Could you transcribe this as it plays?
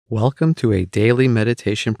Welcome to a daily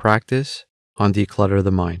meditation practice on Declutter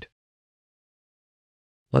the Mind.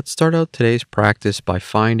 Let's start out today's practice by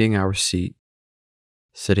finding our seat,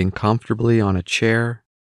 sitting comfortably on a chair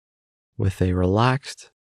with a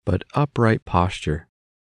relaxed but upright posture.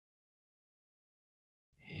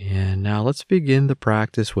 And now let's begin the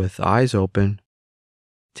practice with eyes open,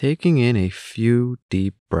 taking in a few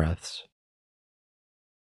deep breaths.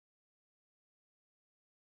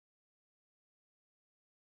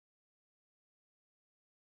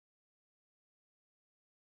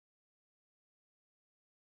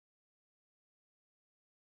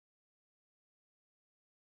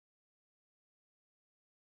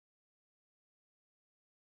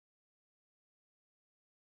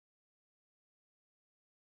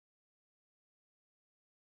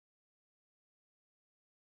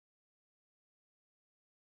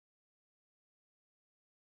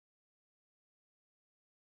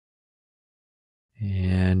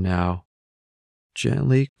 And now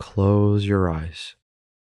gently close your eyes.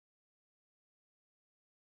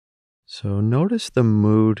 So notice the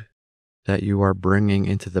mood that you are bringing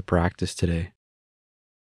into the practice today,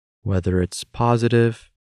 whether it's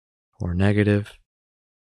positive or negative.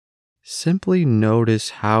 Simply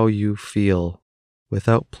notice how you feel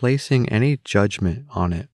without placing any judgment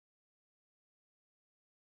on it.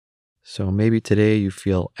 So maybe today you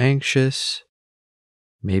feel anxious,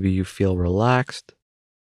 maybe you feel relaxed,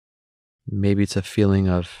 maybe it's a feeling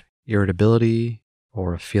of irritability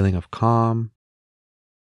or a feeling of calm.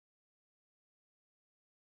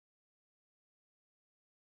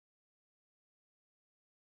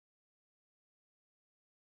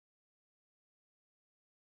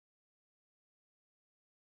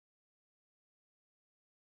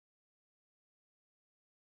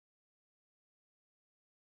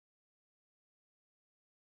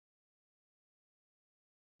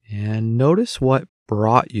 And notice what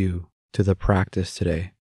brought you to the practice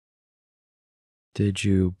today. Did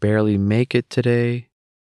you barely make it today?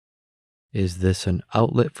 Is this an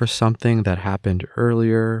outlet for something that happened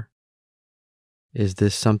earlier? Is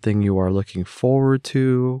this something you are looking forward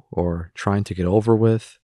to or trying to get over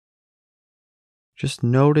with? Just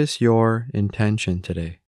notice your intention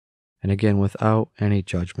today, and again, without any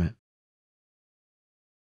judgment.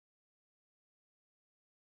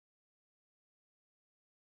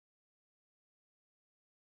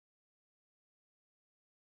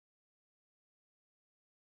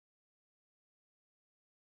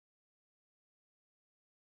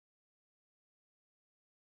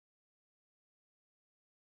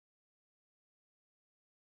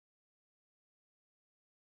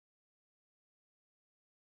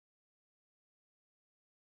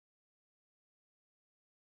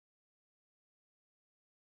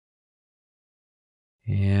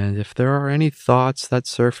 And if there are any thoughts that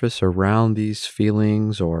surface around these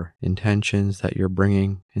feelings or intentions that you're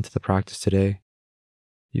bringing into the practice today,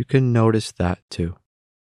 you can notice that too.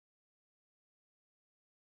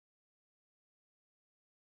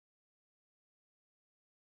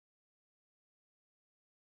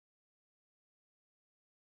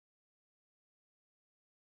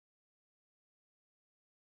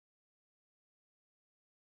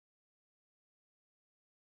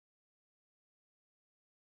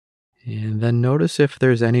 And then notice if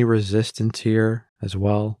there's any resistance here as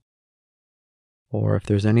well, or if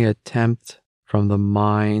there's any attempt from the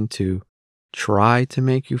mind to try to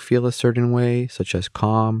make you feel a certain way, such as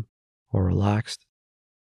calm or relaxed.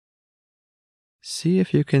 See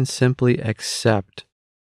if you can simply accept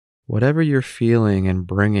whatever you're feeling and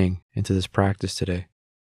bringing into this practice today.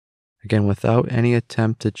 Again, without any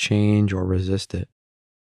attempt to change or resist it.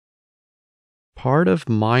 Part of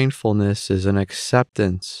mindfulness is an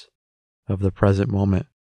acceptance of the present moment.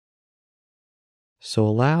 So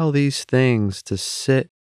allow these things to sit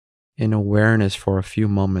in awareness for a few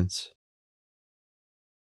moments.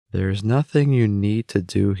 There's nothing you need to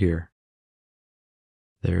do here.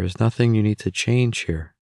 There is nothing you need to change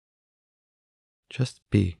here. Just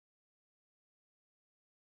be.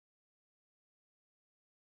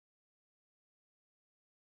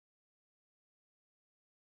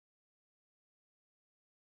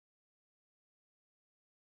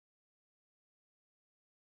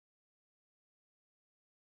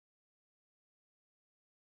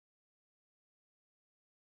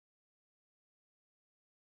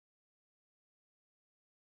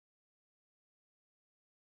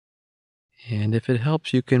 And if it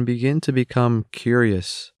helps, you can begin to become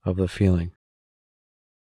curious of the feeling.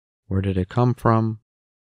 Where did it come from?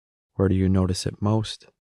 Where do you notice it most?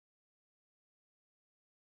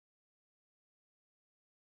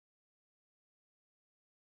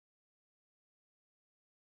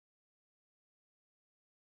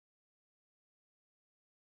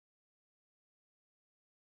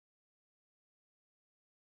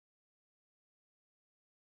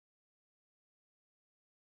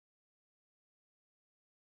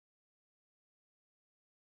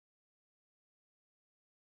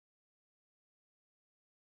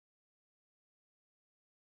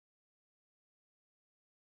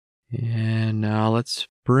 And now let's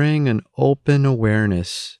bring an open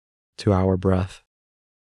awareness to our breath,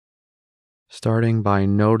 starting by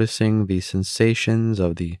noticing the sensations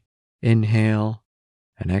of the inhale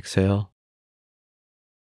and exhale,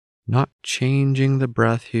 not changing the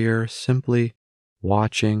breath here, simply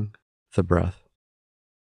watching the breath.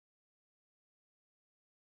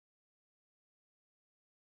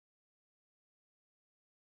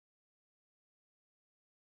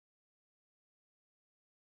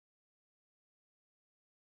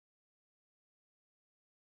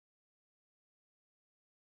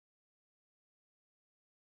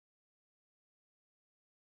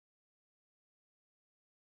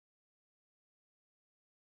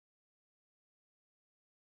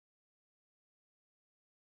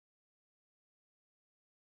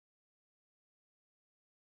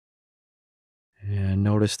 And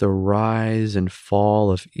notice the rise and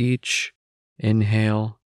fall of each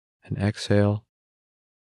inhale and exhale,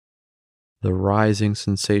 the rising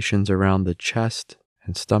sensations around the chest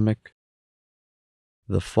and stomach,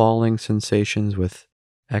 the falling sensations with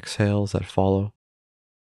exhales that follow.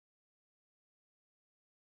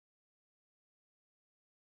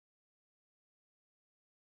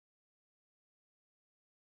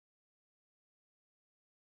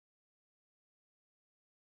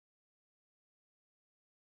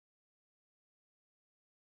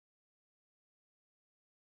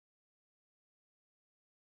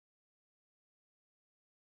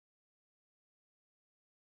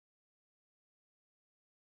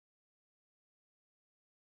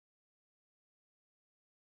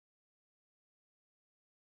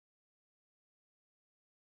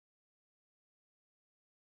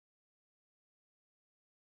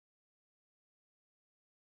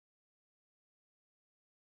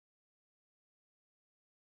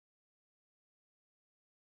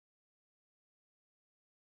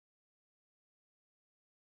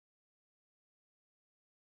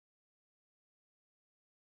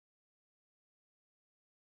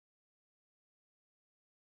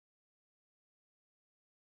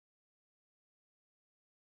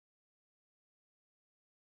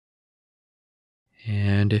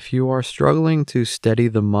 And if you are struggling to steady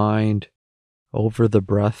the mind over the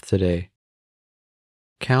breath today,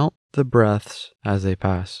 count the breaths as they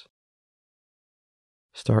pass.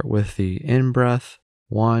 Start with the in breath,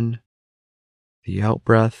 1, the out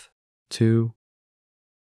breath, 2,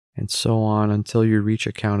 and so on until you reach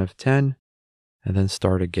a count of 10, and then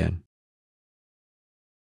start again.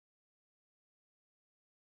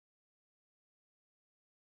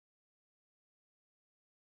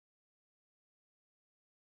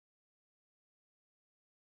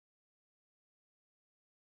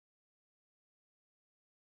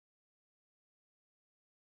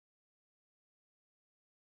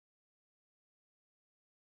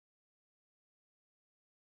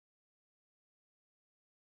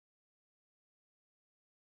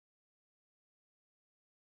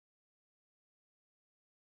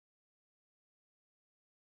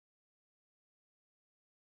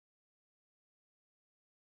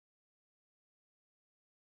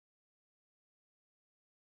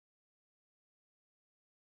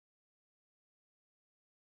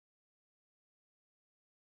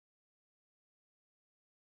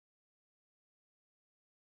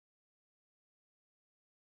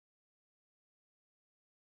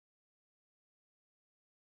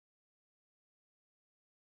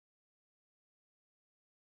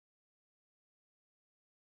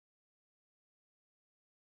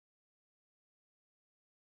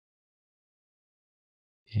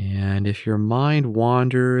 And if your mind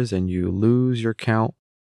wanders and you lose your count,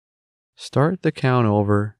 start the count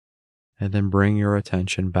over and then bring your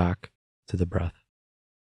attention back to the breath.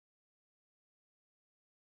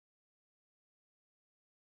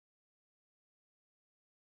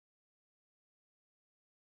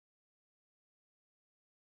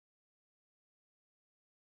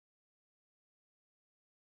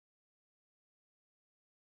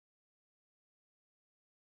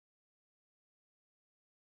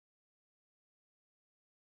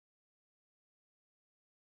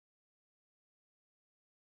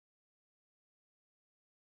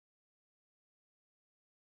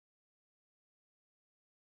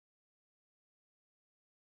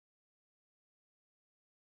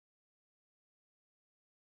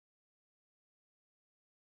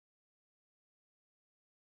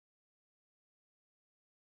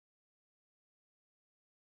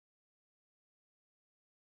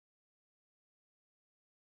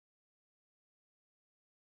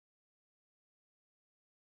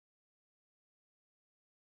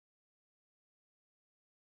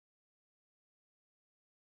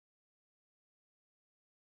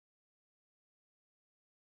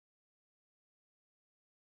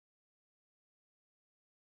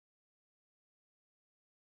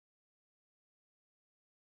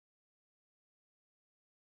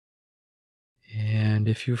 And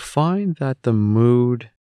if you find that the mood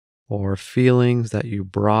or feelings that you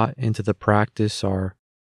brought into the practice are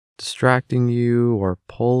distracting you or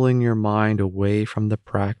pulling your mind away from the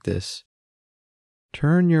practice,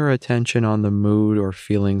 turn your attention on the mood or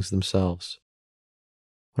feelings themselves.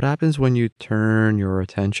 What happens when you turn your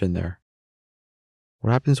attention there?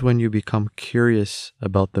 What happens when you become curious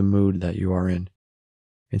about the mood that you are in,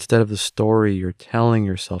 instead of the story you're telling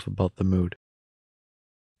yourself about the mood,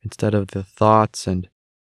 instead of the thoughts and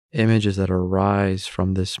images that arise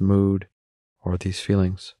from this mood or these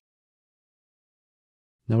feelings?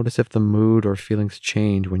 Notice if the mood or feelings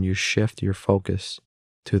change when you shift your focus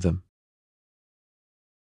to them.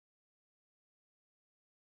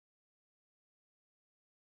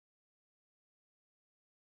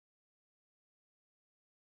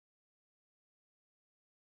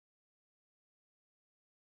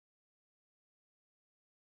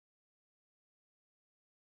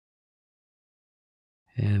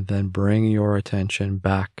 And then bring your attention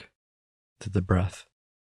back to the breath.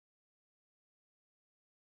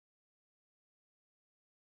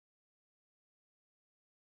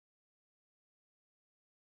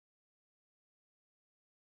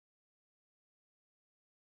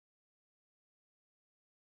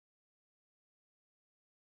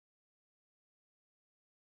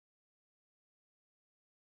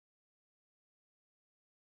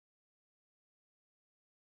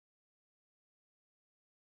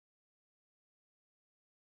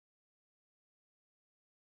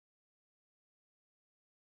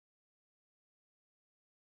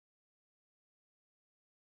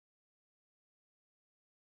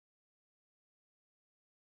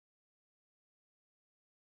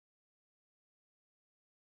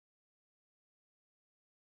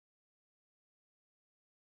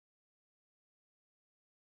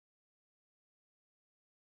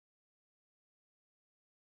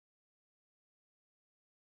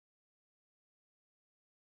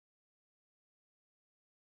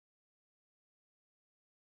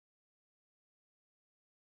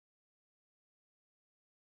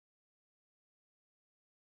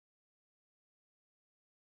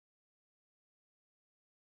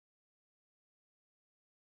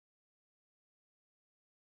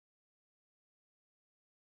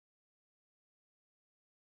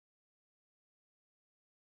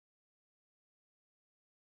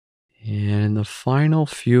 And in the final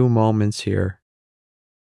few moments here,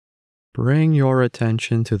 bring your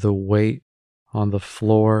attention to the weight on the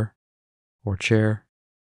floor or chair.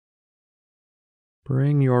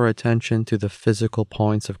 Bring your attention to the physical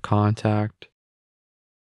points of contact,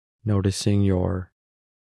 noticing your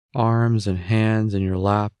arms and hands in your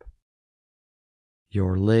lap,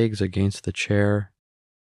 your legs against the chair,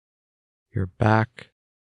 your back,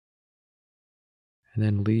 and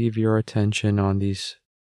then leave your attention on these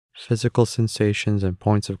physical sensations and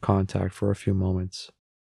points of contact for a few moments.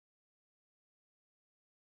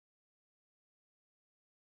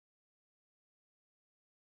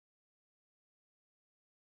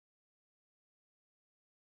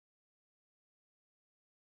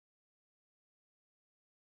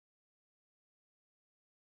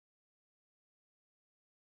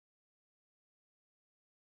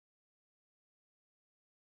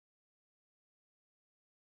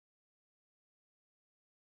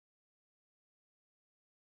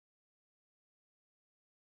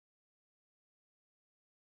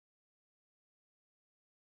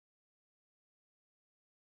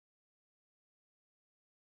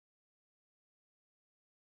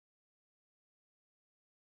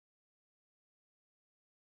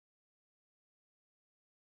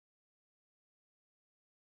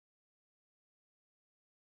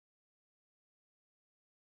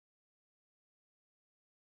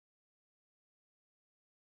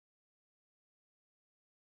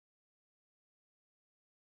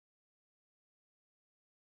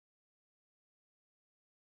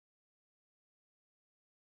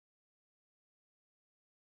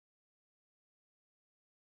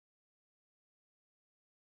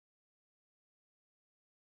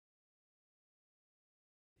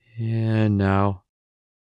 And now,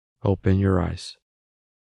 open your eyes.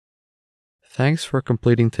 Thanks for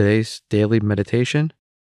completing today's daily meditation,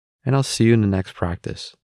 and I'll see you in the next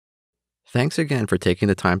practice. Thanks again for taking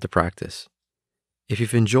the time to practice. If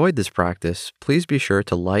you've enjoyed this practice, please be sure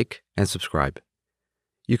to like and subscribe.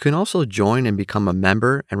 You can also join and become a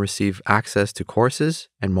member and receive access to courses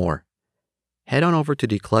and more. Head on over to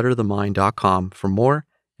declutterthemind.com for more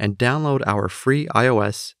and download our free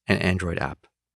iOS and Android app.